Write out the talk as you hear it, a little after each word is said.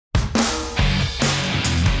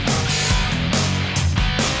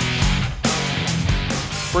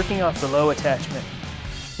working off the low attachment,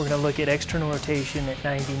 we're going to look at external rotation at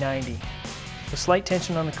 90-90. With slight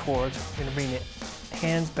tension on the cords, we're going to bring it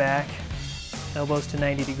hands back, elbows to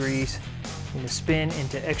 90 degrees. We're going to spin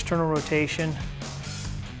into external rotation.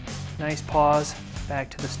 Nice pause, back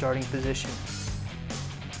to the starting position.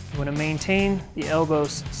 You want to maintain the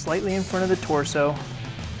elbows slightly in front of the torso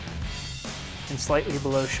and slightly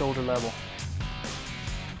below shoulder level.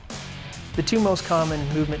 The two most common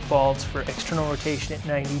movement faults for external rotation at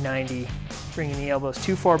 90-90, bringing the elbows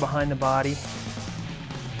too far behind the body,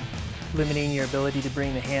 limiting your ability to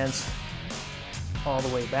bring the hands all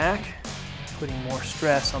the way back, putting more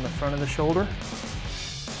stress on the front of the shoulder.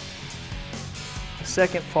 The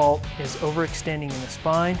second fault is overextending in the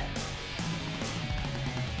spine,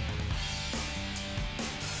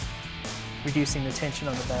 reducing the tension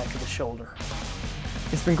on the back of the shoulder.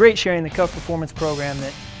 It's been great sharing the Cuff Performance program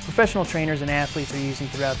that professional trainers and athletes are using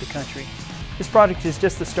throughout the country. This product is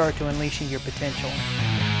just the start to unleashing your potential.